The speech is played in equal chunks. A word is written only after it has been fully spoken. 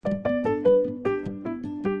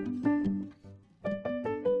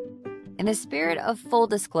In the spirit of full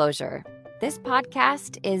disclosure, this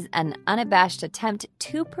podcast is an unabashed attempt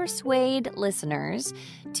to persuade listeners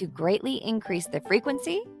to greatly increase the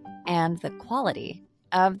frequency and the quality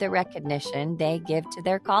of the recognition they give to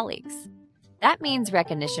their colleagues. That means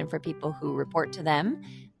recognition for people who report to them,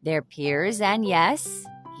 their peers, and yes,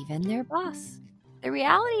 even their boss. The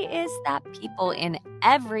reality is that people in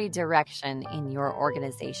every direction in your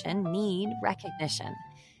organization need recognition.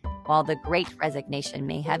 While the great resignation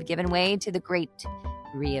may have given way to the great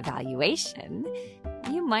reevaluation,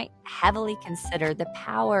 you might heavily consider the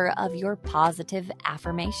power of your positive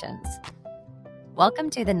affirmations.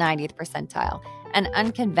 Welcome to the 90th Percentile, an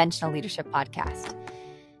unconventional leadership podcast.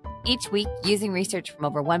 Each week, using research from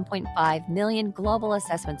over 1.5 million global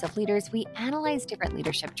assessments of leaders, we analyze different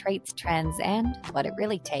leadership traits, trends, and what it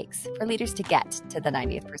really takes for leaders to get to the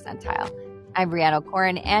 90th percentile. I'm Brianna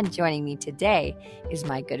O'Corin, and joining me today is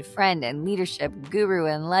my good friend and leadership guru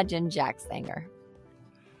and legend, Jack Sanger.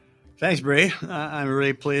 Thanks, Bri. I'm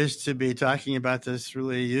really pleased to be talking about this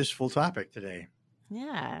really useful topic today.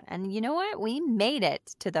 Yeah, and you know what? We made it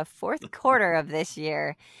to the fourth quarter of this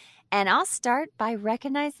year. And I'll start by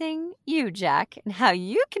recognizing you, Jack, and how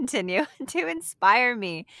you continue to inspire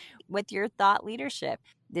me with your thought leadership.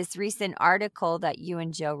 This recent article that you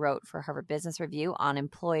and Joe wrote for Harvard Business Review on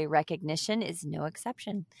employee recognition is no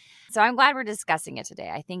exception. So I'm glad we're discussing it today.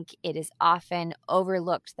 I think it is often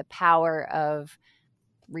overlooked, the power of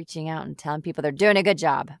reaching out and telling people they're doing a good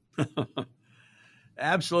job.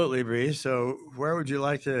 Absolutely, Bri. So where would you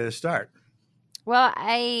like to start? Well,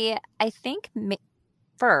 I think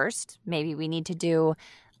first, maybe we need to do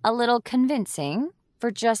a little convincing for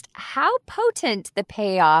just how potent the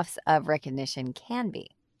payoffs of recognition can be.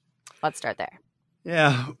 Let's start there.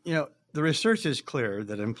 Yeah, the research is clear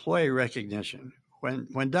that employee recognition,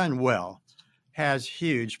 when done well, has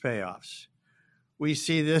huge payoffs. We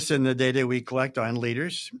see this in the data we collect on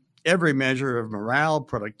leaders. Every measure of morale,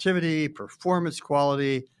 productivity, performance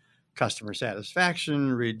quality, customer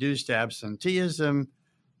satisfaction, reduced absenteeism,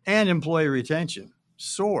 and employee retention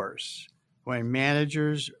soars when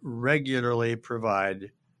managers regularly provide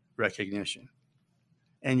recognition.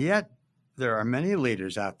 And yet, there are many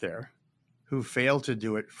leaders out there who fail to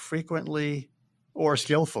do it frequently or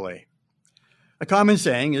skillfully. A common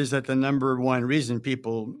saying is that the number one reason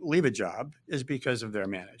people leave a job is because of their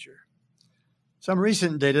manager. Some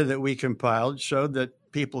recent data that we compiled showed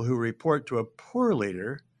that people who report to a poor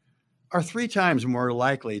leader are 3 times more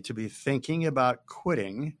likely to be thinking about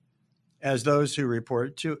quitting as those who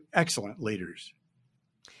report to excellent leaders.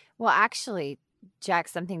 Well, actually, Jack,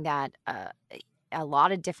 something that a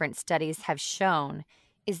lot of different studies have shown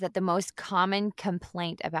is that the most common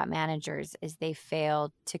complaint about managers is they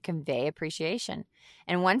fail to convey appreciation.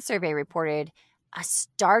 And one survey reported a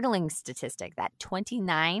startling statistic that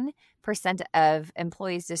 29% of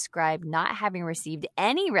employees described not having received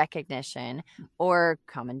any recognition or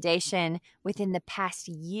commendation within the past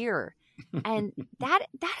year. And that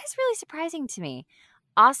is really surprising to me.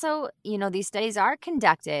 Also, these studies are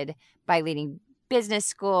conducted by leading business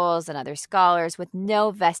schools and other scholars with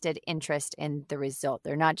no vested interest in the result.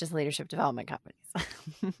 They're not just leadership development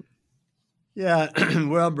companies. Yeah,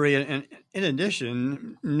 well, Bri, in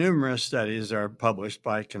addition, numerous studies are published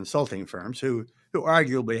by consulting firms who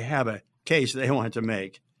arguably have a case they want to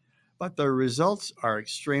make, but the results are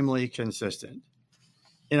extremely consistent.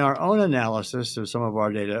 In our own analysis of some of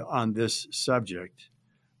our data on this subject,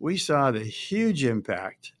 we saw the huge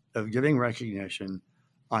impact of giving recognition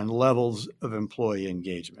on levels of employee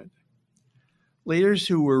engagement. Leaders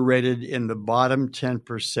who were rated in the bottom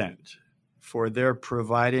 10% for their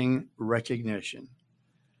providing recognition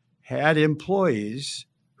had employees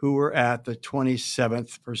who were at the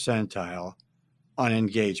 27th percentile on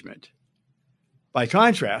engagement. By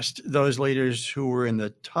contrast, those leaders who were in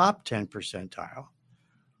the top 10 percentile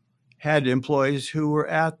had employees who were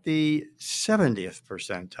at the 70th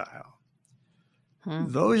percentile.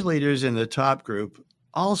 Those leaders in the top group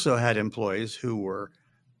also had employees who were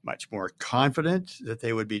much more confident that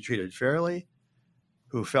they would be treated fairly,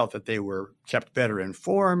 who felt that they were kept better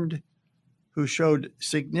informed, who showed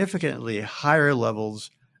significantly higher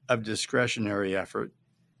levels of discretionary effort,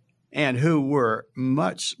 and who were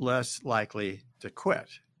much less likely to quit.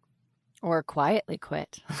 Or quietly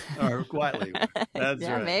quit. Or quietly. That's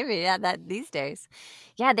yeah, right. Maybe. Yeah, that these days.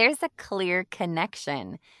 Yeah, there's a clear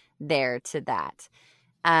connection there to that.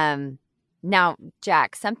 Now,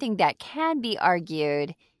 Jack, something that can be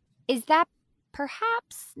argued is that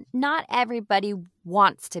perhaps not everybody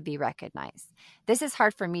wants to be recognized. This is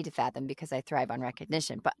hard for me to fathom because I thrive on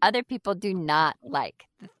recognition, but other people do not like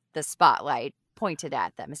the spotlight pointed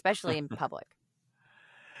at them, especially in public.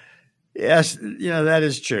 Yes, that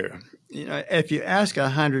is true. If you ask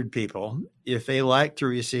 100 people if they like to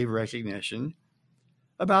receive recognition,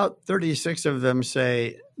 about 36 of them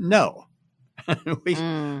say no. we,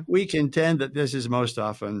 Mm, we contend that this is most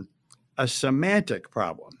often a semantic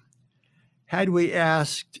problem. Had we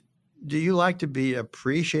asked, do you like to be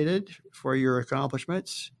appreciated for your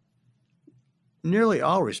accomplishments? Nearly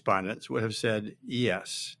all respondents would have said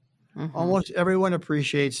yes. hmm Almost everyone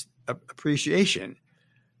appreciates appreciation,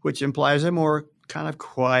 which implies a more kind of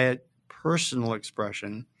quiet, personal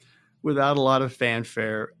expression without a lot of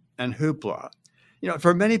fanfare and hoopla.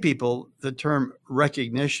 For many people, the term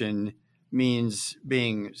recognition means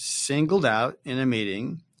being singled out in a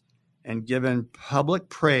meeting and given public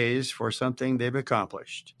praise for something they've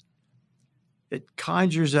accomplished. It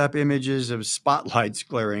conjures up images of spotlights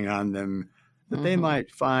glaring on them that they hmm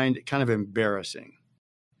might find kind of embarrassing.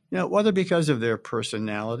 Whether because of their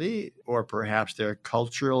personality or perhaps their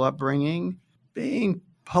cultural upbringing, being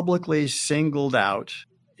publicly singled out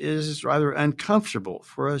is rather uncomfortable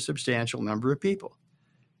for a substantial number of people.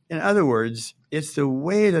 In other words, it's the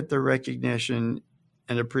way that the recognition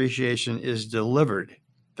and appreciation is delivered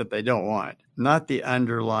that they don't want, not the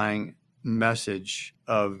underlying message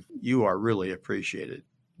of you are really appreciated.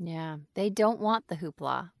 Yeah, they don't want the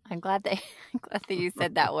hoopla. I'm glad I'm glad that you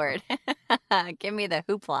said that word. Give me the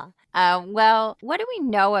hoopla. Well, what do we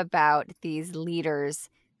know about these leaders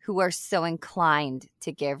who are so inclined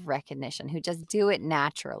to give recognition, who just do it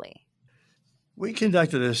naturally? We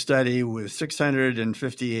conducted a study with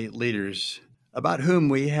 658 leaders about whom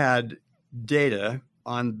we had data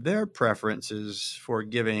on their preferences for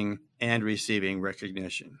giving and receiving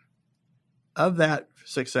recognition. Of that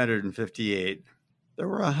 658, there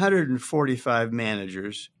were 145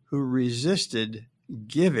 managers who resisted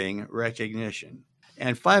giving recognition,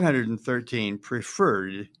 and 513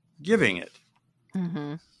 preferred giving it.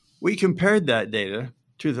 Mm-hmm. We compared that data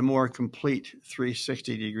to the more complete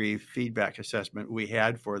 360-degree feedback assessment we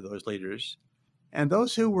had for those leaders. And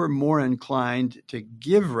those who were more inclined to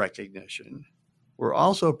give recognition were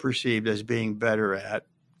also perceived as being better at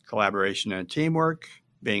collaboration and teamwork,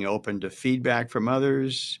 being open to feedback from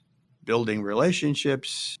others, building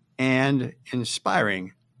relationships, and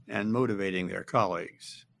inspiring and motivating their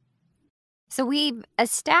colleagues. So we've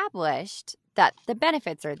established that the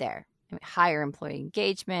benefits are there. I mean, higher employee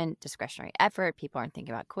engagement, discretionary effort, people aren't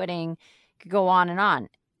thinking about quitting, could go on.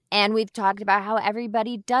 And we've talked about how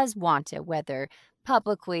everybody does want it, whether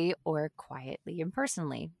publicly or quietly and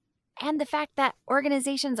personally. And the fact that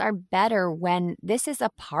organizations are better when this is a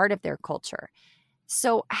part of their culture.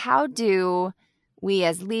 So, how do we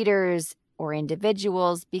as leaders or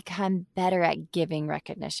individuals become better at giving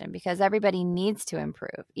recognition? Because everybody needs to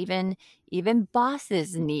improve. Even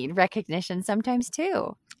bosses need recognition sometimes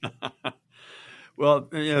too. Well,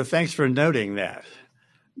 thanks for noting that.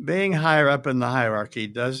 Being higher up in the hierarchy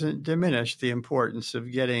doesn't diminish the importance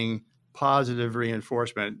of getting positive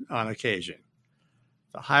reinforcement on occasion.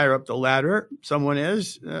 The higher up the ladder someone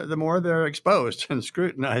is, the more they're exposed and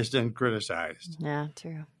scrutinized and criticized. Yeah,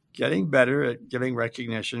 true. Getting better at giving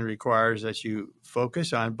recognition requires that you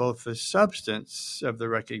focus on both the substance of the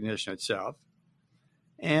recognition itself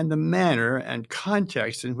and the manner and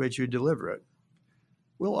context in which you deliver it.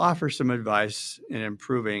 We'll offer some advice in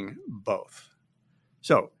improving both.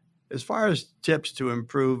 So, as far as tips to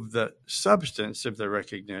improve the substance of the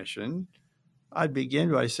recognition, I'd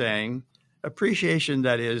begin by saying appreciation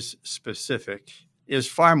that is specific is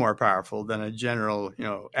far more powerful than a general,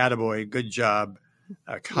 attaboy, good job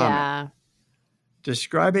comment. Yeah.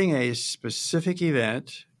 Describing a specific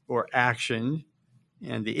event or action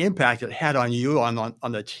and the impact it had on you,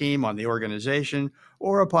 on the team, on the organization,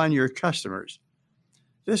 or upon your customers.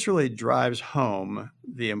 This really drives home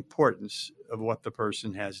the importance of what the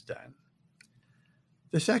person has done.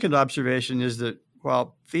 The second observation is that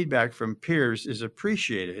while feedback from peers is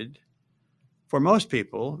appreciated, for most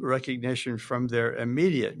people, recognition from their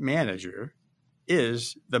immediate manager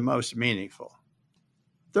is the most meaningful.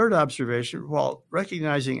 Third observation, while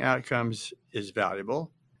recognizing outcomes is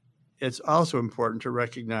valuable, it's also important to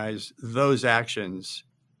recognize those actions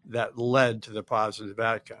that led to the positive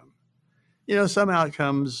outcome. Some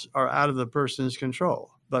outcomes are out of the person's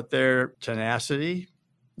control, but their tenacity,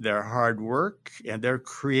 their hard work, and their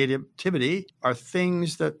creativity are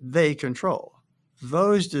things that they control.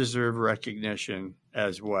 Those deserve recognition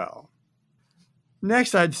as well.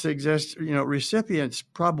 Next, I'd suggest, recipients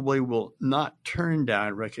probably will not turn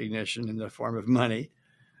down recognition in the form of money,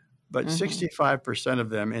 but 65% of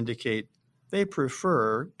them indicate they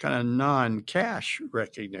prefer kind of non-cash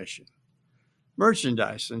recognition.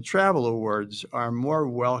 Merchandise and travel awards are more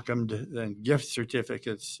welcomed than gift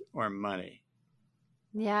certificates or money.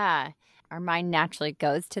 Yeah. Our mind naturally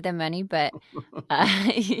goes to the money, but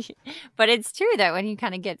but it's true that when you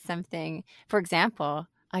kind of get something, for example,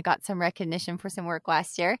 I got some recognition for some work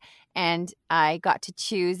last year and I got to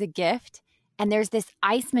choose a gift. And there's this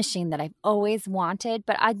ice machine that I've always wanted,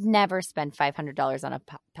 but I'd never spend $500 on a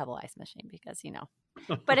Pebble ice machine because,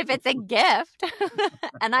 But if it's a gift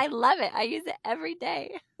and I love it, I use it every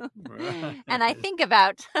day. Right. And I think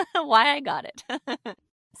about why I got it.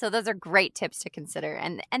 So those are great tips to consider.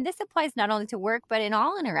 And this applies not only to work, but in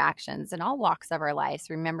all interactions and all walks of our lives,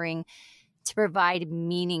 remembering to provide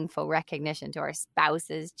meaningful recognition to our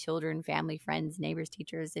spouses, children, family, friends, neighbors,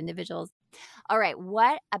 teachers, individuals. All right,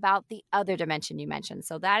 what about the other dimension you mentioned?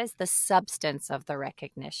 So that is the substance of the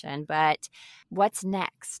recognition, but what's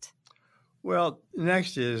next? Well,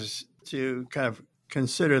 next is to kind of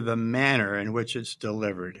consider the manner in which it's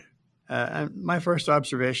delivered. And my first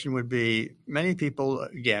observation would be many people,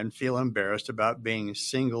 again, feel embarrassed about being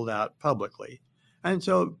singled out publicly. And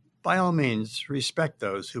so, by all means, respect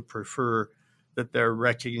those who prefer that their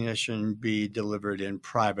recognition be delivered in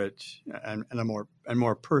private and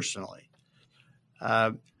more personally.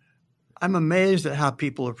 I'm amazed at how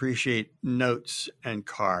people appreciate notes and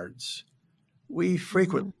cards. We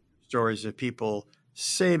frequently hear stories of people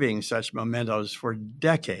saving such mementos for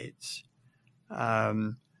decades.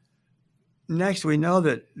 Next, we know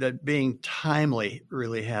that being timely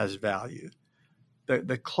really has value.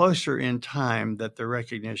 The closer in time that the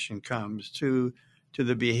recognition comes to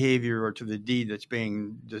the behavior or to the deed that's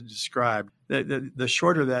being described, the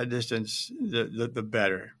shorter that distance, the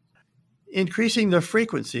better. Increasing the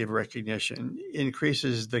frequency of recognition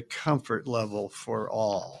increases the comfort level for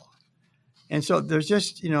all. And so there's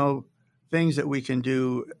just, things that we can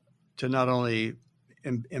do to not only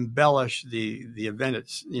embellish the event,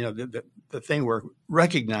 it's, the thing we're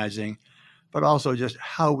recognizing, but also just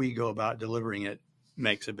how we go about delivering it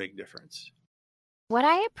makes a big difference. What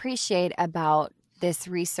I appreciate about this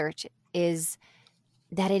research is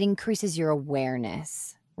that it increases your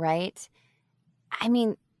awareness, right? I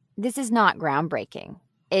mean, this is not groundbreaking.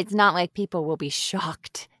 It's not like people will be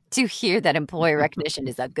shocked to hear that employee recognition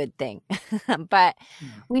is a good thing. But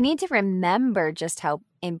we need to remember just how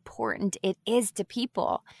important it is to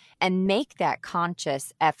people and make that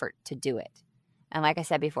conscious effort to do it. And like I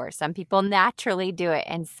said before, some people naturally do it,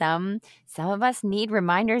 and some of us need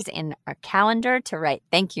reminders in our calendar to write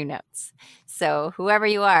thank you notes. So whoever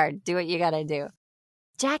you are, do what you got to do.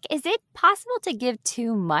 Jack, is it possible to give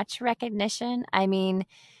too much recognition? I mean,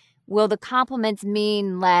 will the compliments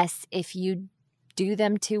mean less if you do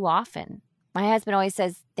them too often? My husband always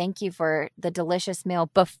says thank you for the delicious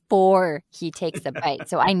meal before he takes a bite,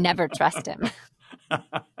 so I never trust him.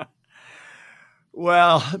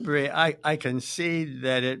 Well, Bree, I can see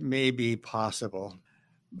that it may be possible,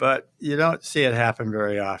 but you don't see it happen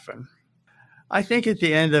very often. I think at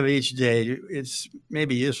the end of each day, it's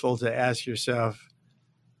maybe useful to ask yourself,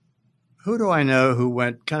 who do I know who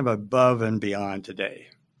went kind of above and beyond today?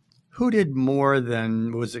 Who did more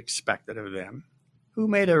than was expected of them? Who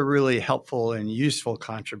made a really helpful and useful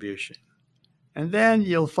contribution? And then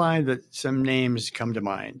you'll find that some names come to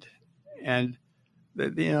mind. And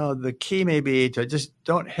the key may be to just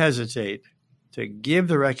don't hesitate to give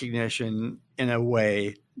the recognition in a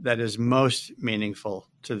way that is most meaningful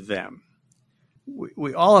to them.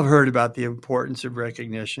 We all have heard about the importance of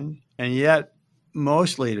recognition, and yet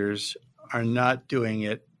most leaders are not doing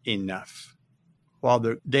it enough. While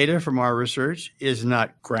the data from our research is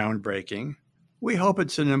not groundbreaking, we hope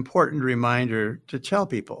it's an important reminder to tell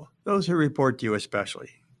people, those who report to you especially,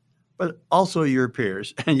 but also your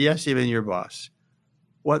peers, and yes, even your boss,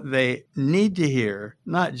 what they need to hear,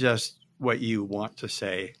 not just what you want to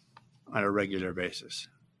say on a regular basis.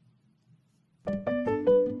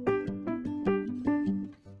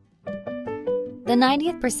 The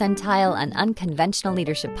 90th Percentile, an Unconventional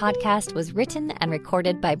Leadership podcast, was written and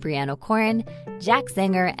recorded by Brianne O'Corin, Jack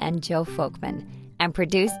Zenger, and Joe Folkman, and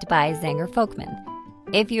produced by Zenger Folkman.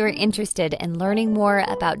 If you are interested in learning more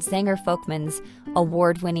about Zenger Folkman's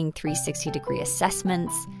award-winning 360-degree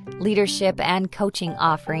assessments, leadership and coaching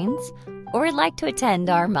offerings, or would like to attend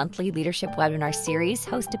our monthly leadership webinar series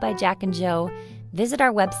hosted by Jack and Joe, visit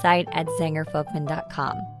our website at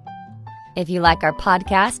zengerfolkman.com. If you like our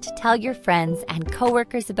podcast, tell your friends and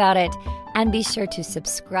coworkers about it, and be sure to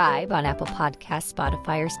subscribe on Apple Podcasts,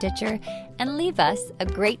 Spotify, or Stitcher, and leave us a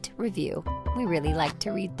great review. We really like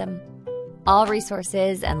to read them. All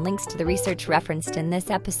resources and links to the research referenced in this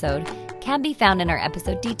episode can be found in our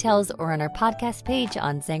episode details or on our podcast page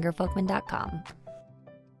on zengerfolkman.com.